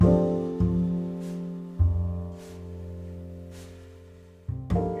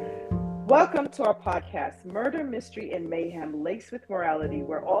Welcome to our podcast, Murder, Mystery, and Mayhem Laced with Morality,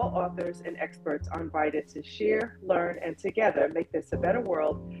 where all authors and experts are invited to share, learn, and together make this a better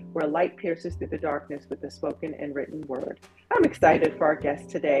world where light pierces through the darkness with the spoken and written word. I'm excited for our guest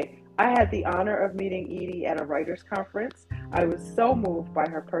today. I had the honor of meeting Edie at a writers' conference. I was so moved by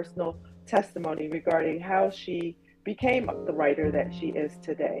her personal testimony regarding how she became the writer that she is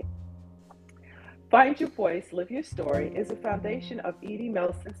today. Find Your Voice, Live Your Story is the foundation of Edie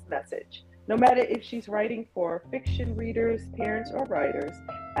Melson's message. No matter if she's writing for fiction readers, parents, or writers,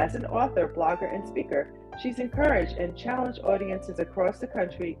 as an author, blogger, and speaker, she's encouraged and challenged audiences across the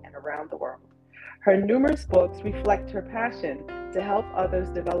country and around the world. Her numerous books reflect her passion to help others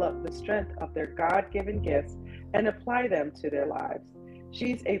develop the strength of their God-given gifts and apply them to their lives.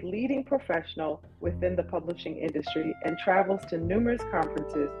 She's a leading professional within the publishing industry and travels to numerous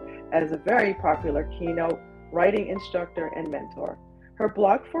conferences as a very popular keynote writing instructor and mentor. Her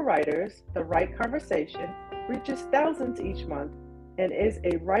blog for writers, The Right Conversation, reaches thousands each month and is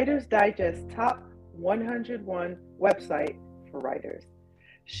a Writer's Digest Top 101 website for writers.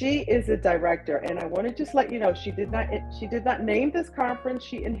 She is a director, and I want to just let you know she did not name this conference,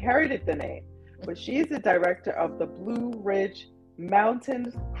 she inherited the name, but she is the director of the Blue Ridge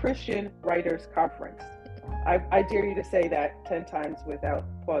Mountains Christian Writers Conference. I dare you to say that 10 times without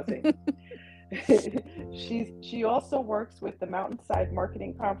pausing. She also works with the Mountainside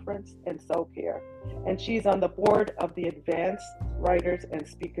Marketing Conference and SoCare, and she's on the board of the Advanced Writers and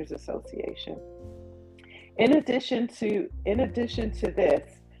Speakers Association. In addition to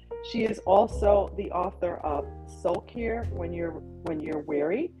this, she is also the author of SoCare, When You're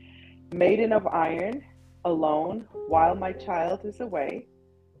Weary, Maiden of Iron, Alone, While My Child Is Away.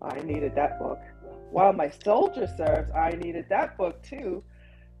 I needed that book. While My Soldier Serves, I needed that book too.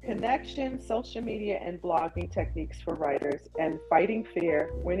 Connection, Social Media, and Blogging Techniques for Writers, and Fighting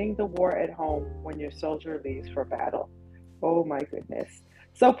Fear, Winning the War at Home When Your Soldier Leaves for Battle. Oh my goodness.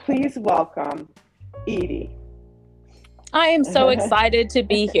 So please welcome Edie. I am so excited to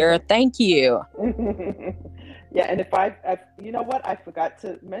be here. Thank you. Yeah, and you know what? I forgot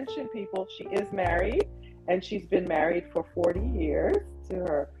to mention people. She is married, and she's been married for 40 years to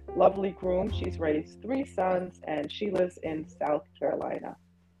her lovely groom. She's raised 3 sons, and she lives in South Carolina.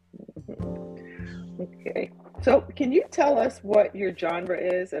 Okay, so can you tell us what your genre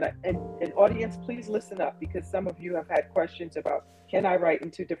is? And audience, please listen up, because some of you have had questions about, can I write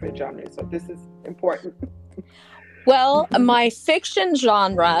in 2 different genres? So this is important. Well, my fiction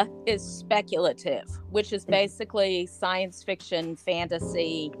genre is speculative, which is basically science fiction,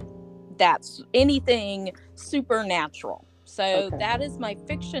 fantasy, that's anything supernatural. So that is my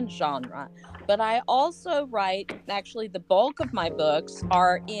fiction genre. But I also write, actually the bulk of my books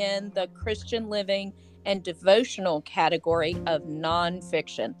are in the Christian living and devotional category of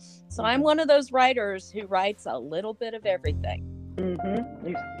nonfiction. So I'm one of those writers who writes a little bit of everything.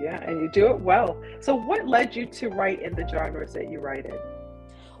 Mm-hmm. Yeah, and you do it well. So what led you to write in the genres that you write in?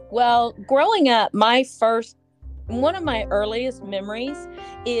 Well, growing up, one of my earliest memories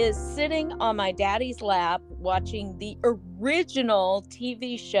is sitting on my daddy's lap watching the original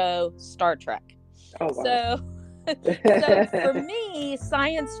TV show Star Trek. Oh, wow. So for me,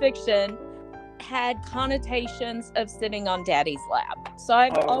 science fiction had connotations of sitting on daddy's lap. So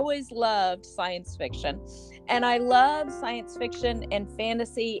I've always loved science fiction. And I love science fiction and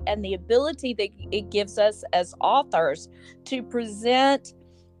fantasy and the ability that it gives us as authors to present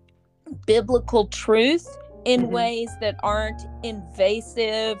biblical truth in ways that aren't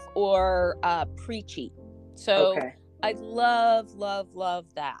invasive or preachy. So I love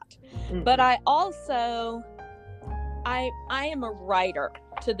that. But I also, I am a writer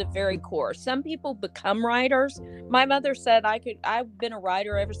to the very core. Some people become writers. My mother said I've been a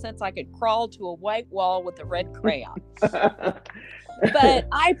writer ever since I could crawl to a white wall with a red crayon. But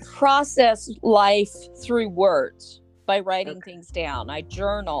I process life through words by writing things down. I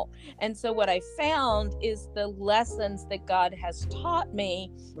journal. And so what I found is the lessons that God has taught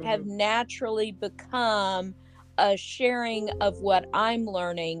me have naturally become a sharing of what I'm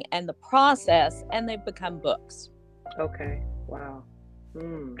learning and the process, and they've become books. Okay. Wow.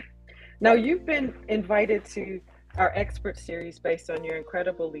 Now, you've been invited to our expert series based on your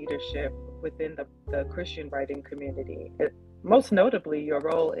incredible leadership within the Christian writing community, most notably your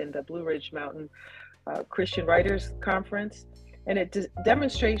role in the Blue Ridge Mountain Christian Writers Conference, and it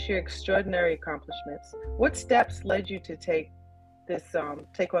demonstrates your extraordinary accomplishments. What steps led you to take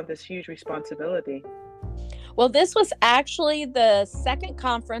on this huge responsibility? Well, this was actually the second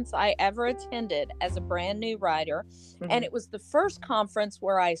conference I ever attended as a brand new writer. And it was the first conference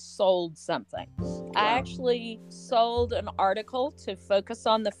where I sold something. I actually sold an article to focus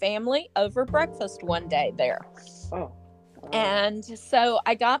on the family over breakfast one day there. Oh. And so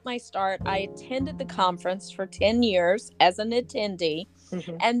I got my start. I attended the conference for 10 years as an attendee.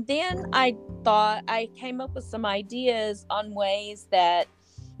 And then I thought I came up with some ideas on ways that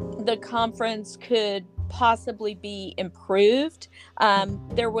the conference could possibly be improved.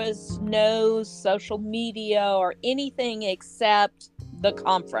 There was no social media or anything except the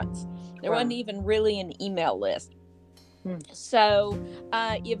conference. There wasn't even really an email list. So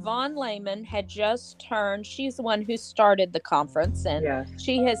Yvonne Lehman had just turned, she's the one who started the conference, and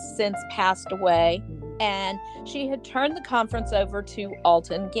she has since passed away. And she had turned the conference over to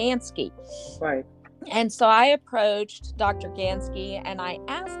Alton Gansky. Right. And so I approached Dr. Gansky and I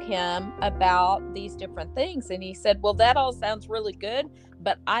asked him about these different things. And he said, well, that all sounds really good,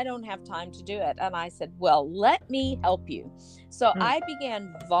 but I don't have time to do it. And I said, well, let me help you. So I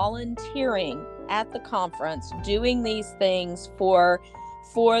began volunteering at the conference, doing these things for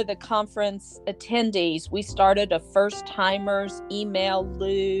the conference attendees. We started a first timers email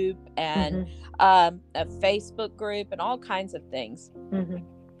loop and a Facebook group and all kinds of things.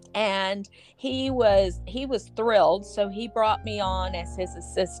 And he was thrilled. So he brought me on as his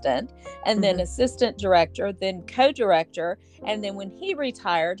assistant, and then assistant director, then co-director. And then when he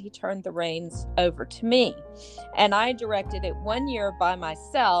retired, he turned the reins over to me, and I directed it 1 year by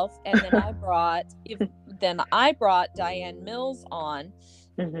myself. And then I brought Diane Mills on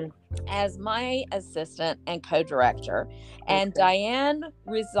as my assistant and co-director. And Diane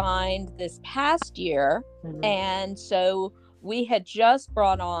resigned this past year. And so we had just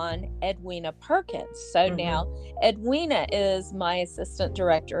brought on Edwina Perkins. So now Edwina is my assistant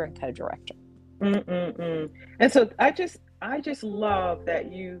director and co-director. And so I just love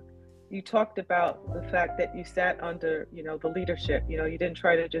that you talked about the fact that you sat under, the leadership. You didn't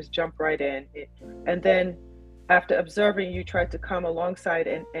try to just jump right in. And then after observing, you tried to come alongside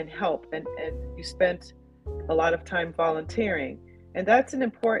and help. And you spent a lot of time volunteering. And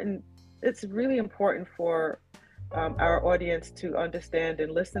it's really important for our audience to understand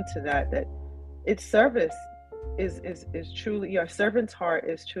and listen to that its service is truly, your servant's heart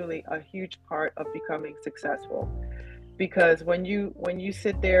is truly a huge part of becoming successful. Because when you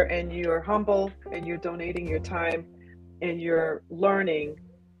sit there and you're humble and you're donating your time and you're learning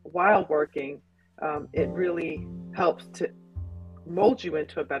while working, it really helps to mold you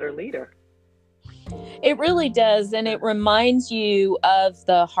into a better leader. It really does. And it reminds you of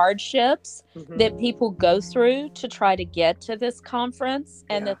the hardships that people go through to try to get to this conference,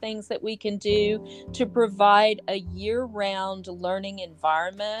 and the things that we can do to provide a year-round learning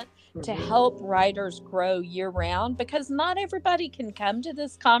environment to help writers grow year-round, because not everybody can come to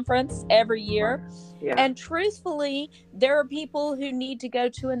this conference every year. And truthfully, there are people who need to go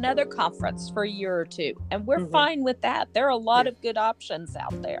to another conference for a year or two, and we're fine with that. There are a lot of good options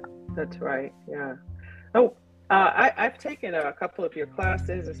out there. That's right. Yeah. Oh, I've taken a couple of your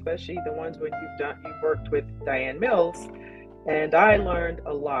classes, especially the ones when you've worked with Diane Mills, and I learned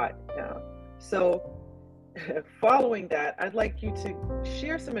a lot. So following that, I'd like you to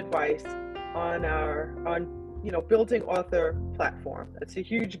share some advice on building author platform. It's a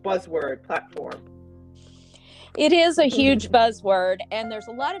huge buzzword, platform. It is a huge buzzword, and there's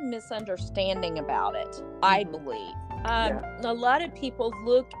a lot of misunderstanding about it, I believe. A lot of people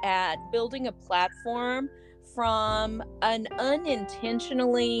look at building a platform from an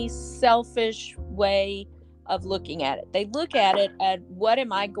unintentionally selfish way of looking at it. They look at it at, what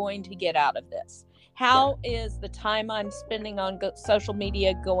am I going to get out of this? How is the time I'm spending on social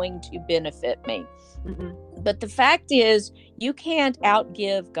media going to benefit me? But the fact is, you can't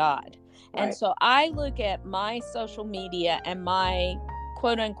outgive God. And so I look at my social media and my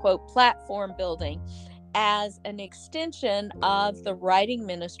quote unquote platform building as an extension of the writing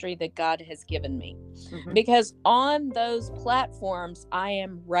ministry that God has given me. Because on those platforms, I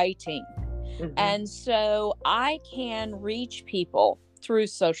am writing. And so I can reach people through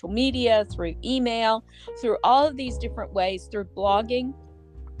social media, through email, through all of these different ways, through blogging,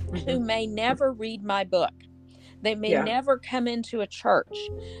 who may never read my book. They may never come into a church.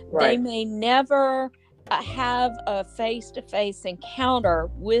 They may never have a face-to-face encounter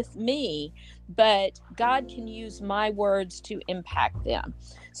with me, but God can use my words to impact them.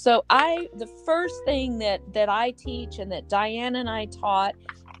 So the first thing that I teach, and that Diane and I taught,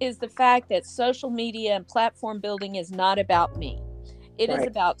 is the fact that social media and platform building is not about me. It is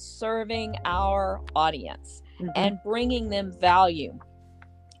about serving our audience and bringing them value.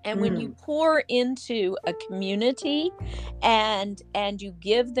 And when you pour into a community and you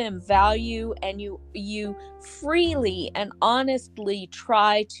give them value and you freely and honestly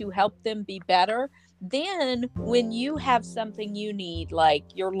try to help them be better, then when you have something you need, like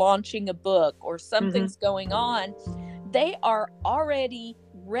you're launching a book or something's going on, they are already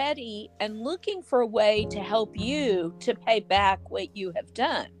ready and looking for a way to help you to pay back what you have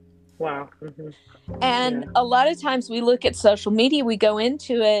done. Wow. And a lot of times we look at social media, we go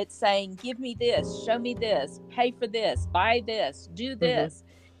into it saying, give me this, show me this, pay for this, buy this, do this,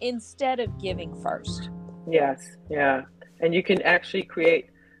 instead of giving first. Yes. Yeah. And you can actually create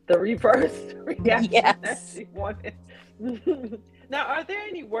the reverse reaction that you wanted. Now, are there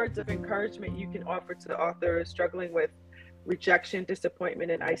any words of encouragement you can offer to authors struggling with rejection,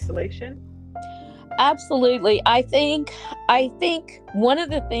 disappointment, and isolation? Absolutely. I think one of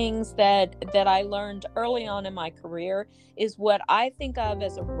the things that I learned early on in my career is what I think of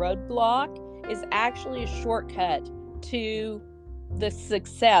as a roadblock is actually a shortcut to the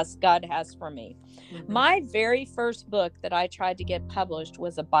success God has for me. My very first book that I tried to get published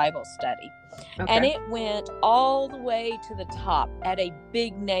was a Bible study. And it went all the way to the top at a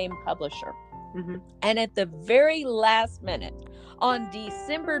big name publisher. And at the very last minute, on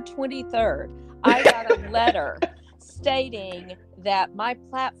December 23rd, I got a letter stating that my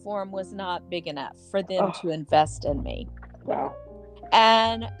platform was not big enough for them to invest in me. Wow.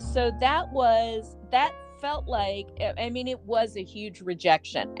 And so that felt like, I mean, it was a huge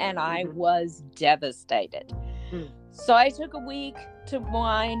rejection, and I was devastated. So I took a week to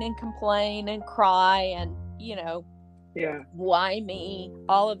whine and complain and cry and, why me,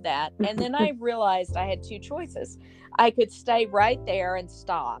 all of that. And then I realized I had two choices. I could stay right there and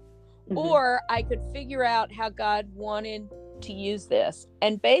stop, or I could figure out how God wanted to use this.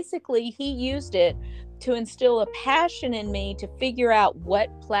 And basically, he used it to instill a passion in me to figure out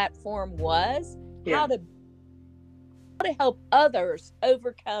what platform was, how to help others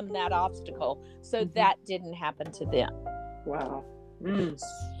overcome that obstacle so that didn't happen to them. Wow.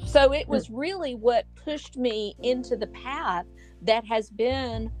 So it was really what pushed me into the path that has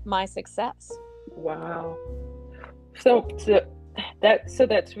been my success. Wow. So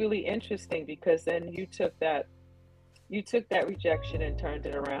that's really interesting, because then you took that rejection and turned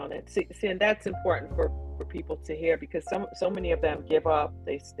it around. And see, and that's important for people to hear, because so many of them give up.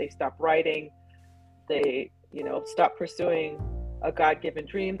 They stop writing. They stop pursuing a God-given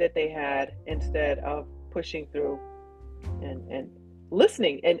dream that they had, instead of pushing through and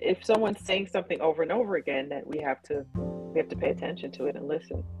listening. And if someone's saying something over and over again, that we have to pay attention to it and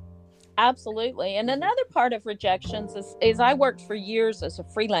listen. Absolutely. And another part of rejections is I worked for years as a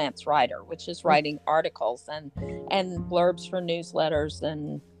freelance writer, which is writing articles and blurbs for newsletters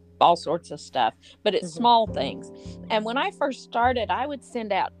and all sorts of stuff, but it's small things. And when I first started, I would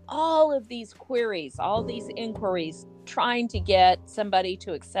send out all of these queries, all these inquiries, trying to get somebody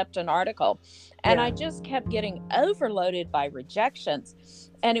to accept an article. And I just kept getting overloaded by rejections.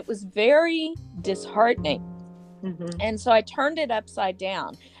 And it was very disheartening. And so I turned it upside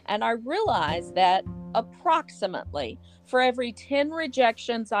down, and I realized that approximately for every 10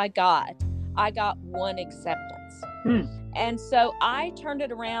 rejections I got 1 acceptance. And so I turned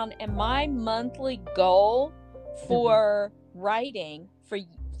it around, and my monthly goal for writing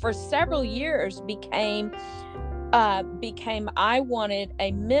for several years became I wanted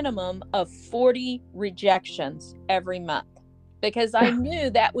a minimum of 40 rejections every month, because I knew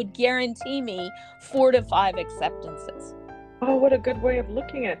that would guarantee me 4 to 5 acceptances. Oh, what a good way of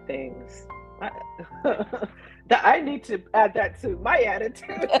looking at things. I need to add that to my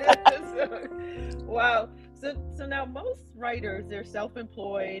attitude. Wow. So now most writers, they're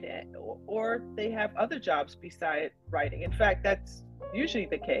self-employed, or they have other jobs beside writing. In fact, that's usually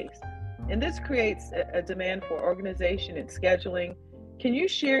the case. And this creates a demand for organization and scheduling. Can you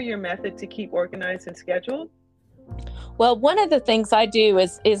share your method to keep organized and scheduled? Well, one of the things I do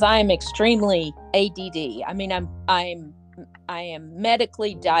is I am extremely ADD. I mean, I am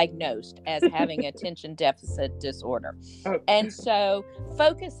medically diagnosed as having attention deficit disorder. And so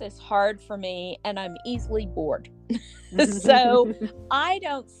focus is hard for me, and I'm easily bored. So I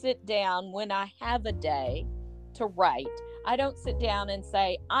don't sit down when I have a day to write. I don't sit down and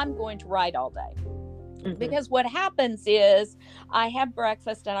say, I'm going to write all day. Because what happens is I have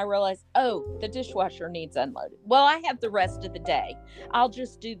breakfast and I realize, oh, the dishwasher needs unloaded. Well, I have the rest of the day. I'll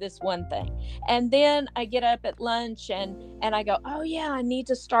just do this one thing. And then I get up at lunch and I go, oh yeah, I need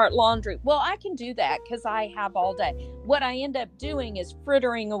to start laundry. Well, I can do that because I have all day. What I end up doing is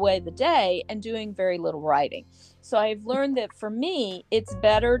frittering away the day and doing very little writing. So I've learned that for me, it's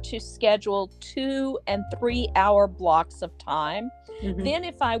better to schedule 2 and 3 hour blocks of time Mm-hmm. Then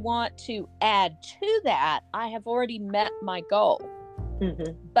if I want to add to that, I have already met my goal,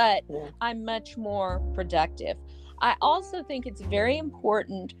 Mm-hmm. but Yeah. I'm much more productive. I also think it's very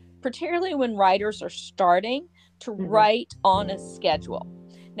important, particularly when writers are starting, to Mm-hmm. write on a schedule.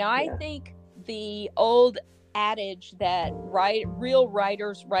 Now, I Yeah. think the old adage that real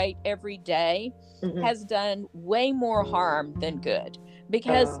writers write every day Mm-hmm. has done way more harm than good.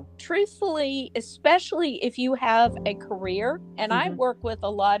 Because Uh, truthfully, especially if you have a career, and I mm-hmm. work with a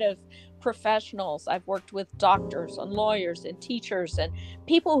lot of professionals, I've worked with doctors and lawyers and teachers and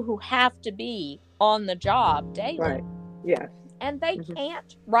people who have to be on the job daily, Right. Yes. and they Mm-hmm.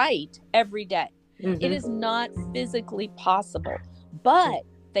 can't write every day. Mm-hmm. It is not physically possible, but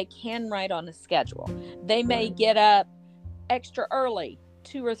they can write on a schedule. They may Right. get up extra early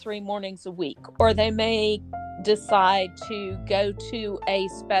 2 or 3 mornings a week, or they may decide to go to a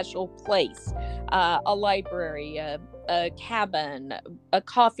special place, a library, a cabin, a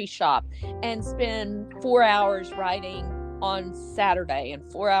coffee shop, and spend 4 hours writing on Saturday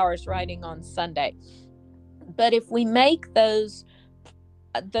and 4 hours writing on Sunday. But if we make those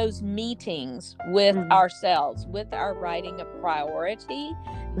meetings with Mm-hmm. ourselves, with our writing a priority,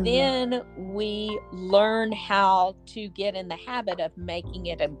 Mm-hmm. then we learn how to get in the habit of making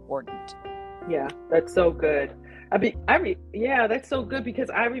it important. Yeah, that's so good. Yeah, that's so good because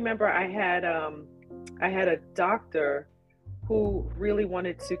I remember I had a doctor who really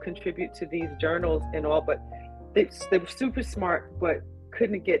wanted to contribute to these journals and all, but they were super smart, but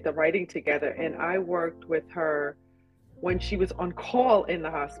couldn't get the writing together. And I worked with her when she was on call in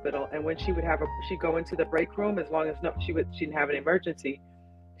the hospital, and when she'd go into the break room, as long as she didn't have an emergency,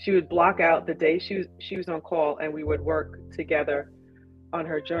 she would block out the day she was on call, and we would work together on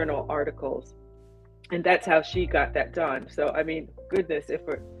her journal articles. And that's how she got that done. So I mean, goodness,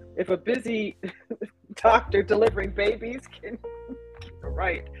 if a busy doctor delivering babies can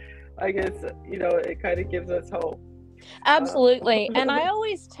write, I guess it kind of gives us hope. Absolutely. And I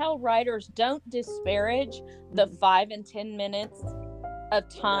always tell writers, don't disparage the 5 and 10 minutes of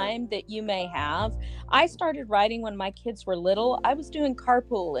time that you may have. I started writing when my kids were little. I was doing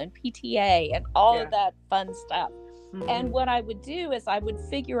carpool and PTA and all of that fun stuff. Mm-hmm. And what I would do is I would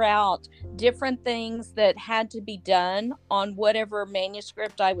figure out different things that had to be done on whatever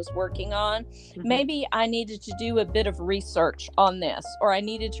manuscript I was working on. Mm-hmm. Maybe I needed to do a bit of research on this, or I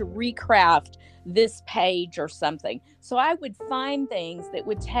needed to recraft this page or something. So I would find things that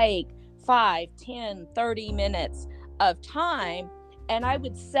would take 5, 10, 30 minutes of time, and I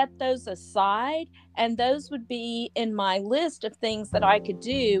would set those aside, and those would be in my list of things that I could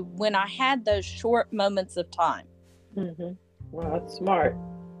do when I had those short moments of time. Mm-hmm. Well, that's smart.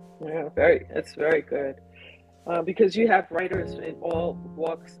 Yeah, that's very good. Because you have writers in all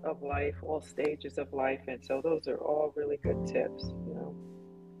walks of life, all stages of life, and so those are all really good tips.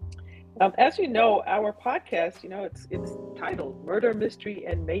 As you know, our podcast, it's titled Murder, Mystery,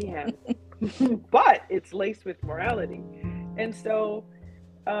 and Mayhem, but it's laced with morality. And so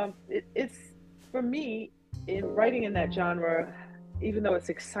it's, for me, in writing in that genre, even though it's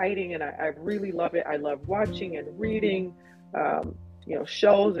exciting and I really love it, I love watching and reading,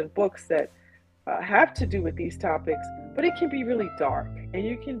 shows and books that have to do with these topics, but it can be really dark and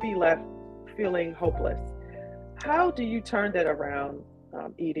you can be left feeling hopeless. How do you turn that around,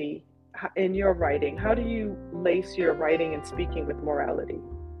 Edie, in your writing? How do you lace your writing and speaking with morality?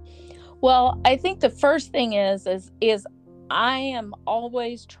 Well, I think the first thing is I am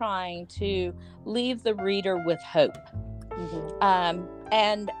always trying to leave the reader with hope. Mm-hmm.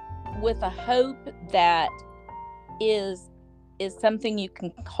 And with a hope that is something you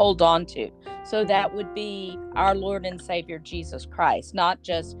can hold on to. So that would be our Lord and Savior Jesus Christ, not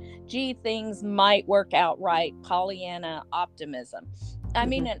just, gee, things might work out right, Pollyanna optimism. I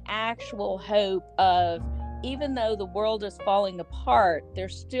mean, an actual hope of, even though the world is falling apart,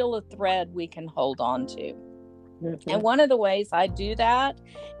 there's still a thread we can hold on to. Mm-hmm. And one of the ways I do that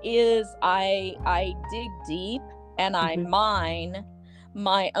is I dig deep and I mine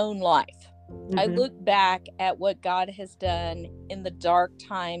my own life. Mm-hmm. I look back at what God has done in the dark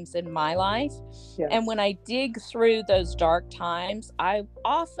times in my life. Yes. And when I dig through those dark times, I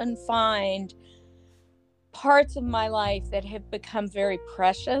often find parts of my life that have become very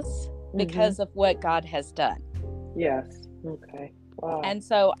precious because of what God has done. Yes. Okay. Wow. And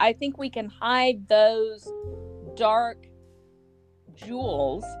so I think we can hide those dark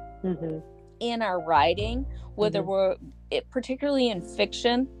jewels in our writing, whether we're particularly in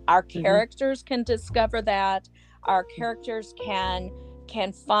fiction. Our characters can discover that. Our characters can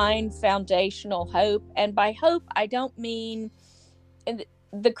find foundational hope. And by hope, I don't mean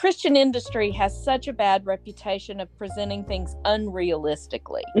the Christian industry has such a bad reputation of presenting things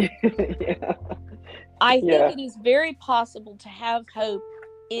unrealistically. Yeah. I think Yeah. it is very possible to have hope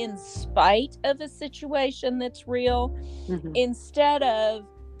in spite of a situation that's real, Mhm. instead of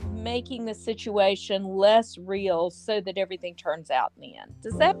making the situation less real so that everything turns out in the end.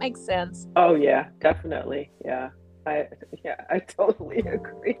 Does that make sense? Oh yeah, definitely. Yeah. I I totally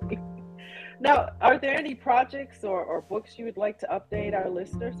agree. Now, are there any projects or books you would like to update our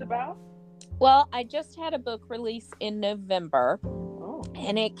listeners about? Well, I just had a book release in November, Oh.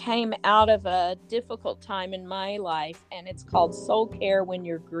 and it came out of a difficult time in my life, and it's called Soul Care When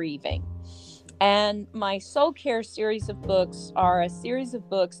You're Grieving. And my Soul Care series of books are a series of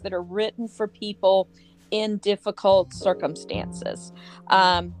books that are written for people in difficult circumstances.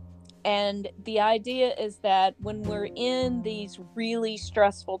 And the idea is that when we're in these really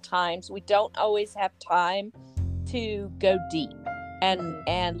stressful times, we don't always have time to go deep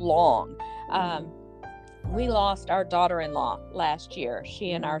and long. We lost our daughter-in-law last year.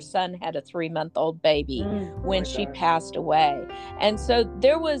 She and our son had a 3-month-old baby when she passed away. And so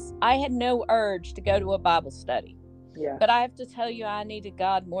I had no urge to go to a Bible study. Yeah. But I have to tell you, I needed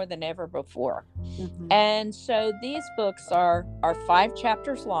God more than ever before. Mhm. And so these books are 5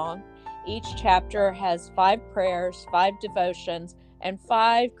 chapters long. Each chapter has 5 prayers, 5 devotions, and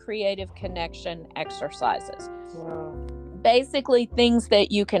 5 creative connection exercises. Wow. Basically things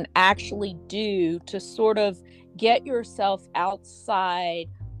that you can actually do to sort of get yourself outside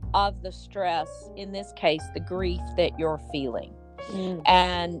of the stress, in this case the grief that you're feeling,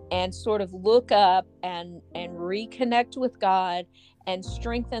 Mm. and sort of look up and reconnect with God and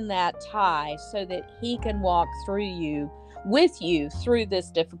strengthen that tie so that he can walk with you through this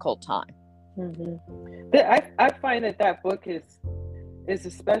difficult time. Mhm. I find that book is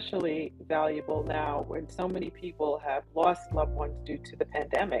especially valuable now when so many people have lost loved ones due to the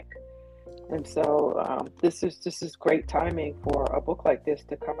pandemic. And so this is great timing for a book like this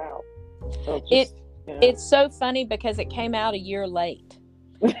to come out. So just, you know. It's so funny because it came out a year late.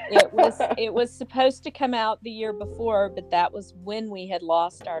 It was supposed to come out the year before, but that was when we had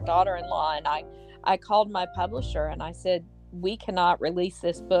lost our daughter-in-law, and I called my publisher and I said, we cannot release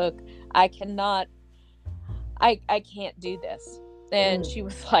this book. I can't do this. And she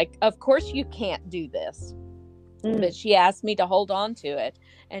was like, of course you can't do this. But she asked me to hold on to it.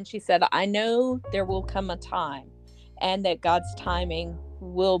 And she said, I know there will come a time and that God's timing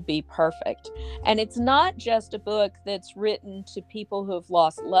will be perfect. And it's not just a book that's written to people who have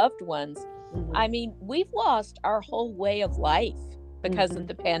lost loved ones. Mhm. I mean, we've lost our whole way of life because of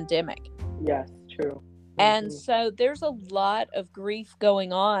the pandemic. Yes, true. And so there's a lot of grief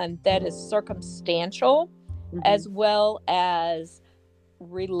going on that is circumstantial as well as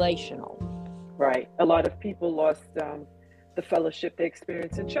relational. Right. A lot of people lost the fellowship they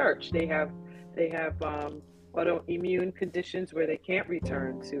experience in church. They have autoimmune conditions where they can't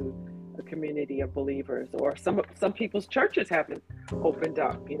return to a community of believers, or some people's churches haven't opened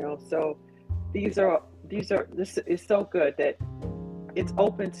up. So this is so good that it's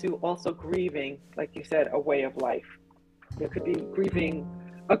open to also grieving, like you said, a way of life. There could be grieving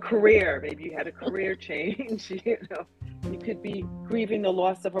a career. Maybe you had a career change. You could be grieving the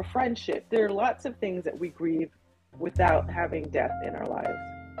loss of a friendship. There are lots of things that we grieve without having death in our lives.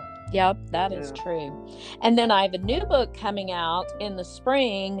 Yep, that is true. And then I have a new book coming out in the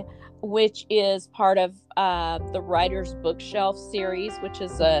spring, which is part of the Writer's Bookshelf series, which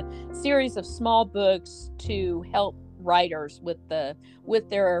is a series of small books to help writers with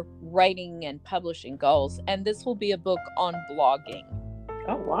their writing and publishing goals. And this will be a book on blogging.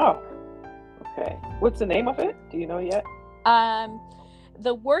 Oh, wow. Okay. What's the name of it? Do you know yet?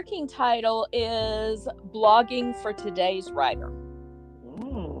 The working title is Blogging for Today's Writer.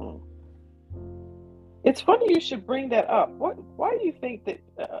 It's funny you should bring that up. Why do you think that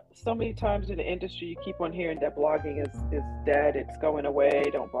so many times in the industry you keep on hearing that blogging is dead, it's going away,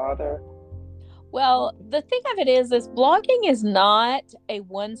 don't bother? Well, the thing of it is blogging is not a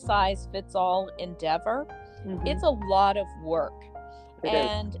one-size-fits-all endeavor. It's a lot of work.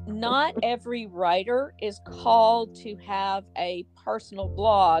 And not every writer is called to have a personal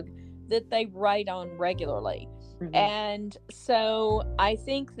blog that they write on regularly. And so I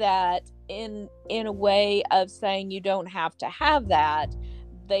think that in a way of saying you don't have to have that,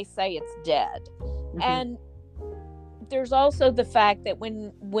 they say it's dead. And there's also the fact that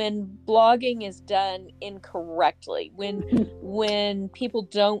when blogging is done incorrectly, when people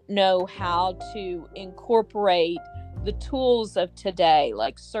don't know how to incorporate the tools of today,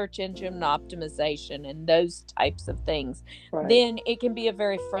 like search engine optimization and those types of things, then it can be a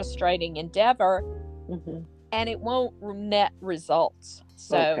very frustrating endeavor. and it won't net results.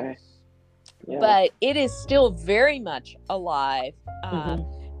 So, Okay. Yeah. but it is still very much alive. Mhm.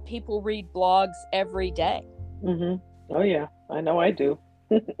 People read blogs every day. Mhm. Oh yeah, I know I do.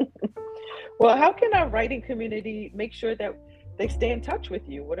 Well, how can our writing community make sure that they stay in touch with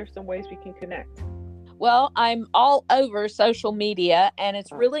you? What are some ways we can connect? Well, I'm all over social media, and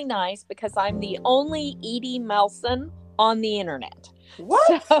it's Uh, really nice because I'm the only Edie Melson on the internet. So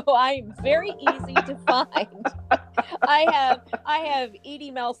what? I'm very easy to find. I have Edie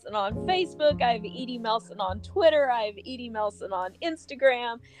Melson on Facebook. I have Edie Melson on Twitter. I have Edie Melson on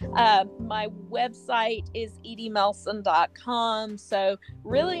Instagram. My website is ediemelson.com. So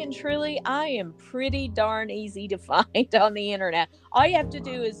really and truly, I am pretty darn easy to find on the internet. All you have to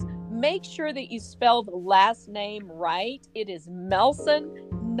do is make sure that you spell the last name right. It is Melson,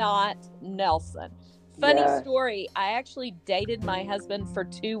 not Nelson. Funny Yes. story, I actually dated my husband for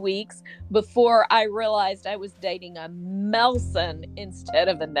 2 weeks before I realized I was dating a Melson instead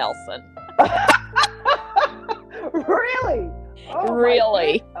of a Nelson. Really?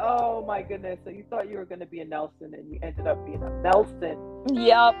 Really? Oh my goodness. So you thought you were going to be a Nelson and you ended up being a Melson.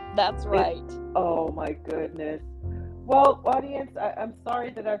 Yep, that's right. Oh my goodness. Well, audience, I'm sorry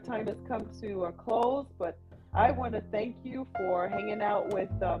that our time has come to a close, but I want to thank you for hanging out with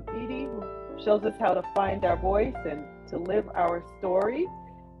Edie, who shows us how to find our voice and to live our story.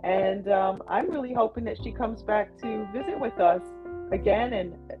 And I'm really hoping that she comes back to visit with us again,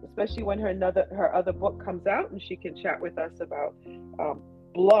 and especially when her other book comes out, and she can chat with us about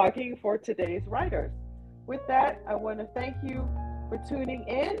blogging for today's writers. With that, I want to thank you for tuning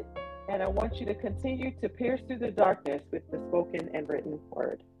in, and I want you to continue to pierce through the darkness with the spoken and written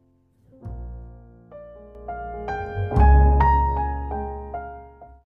word.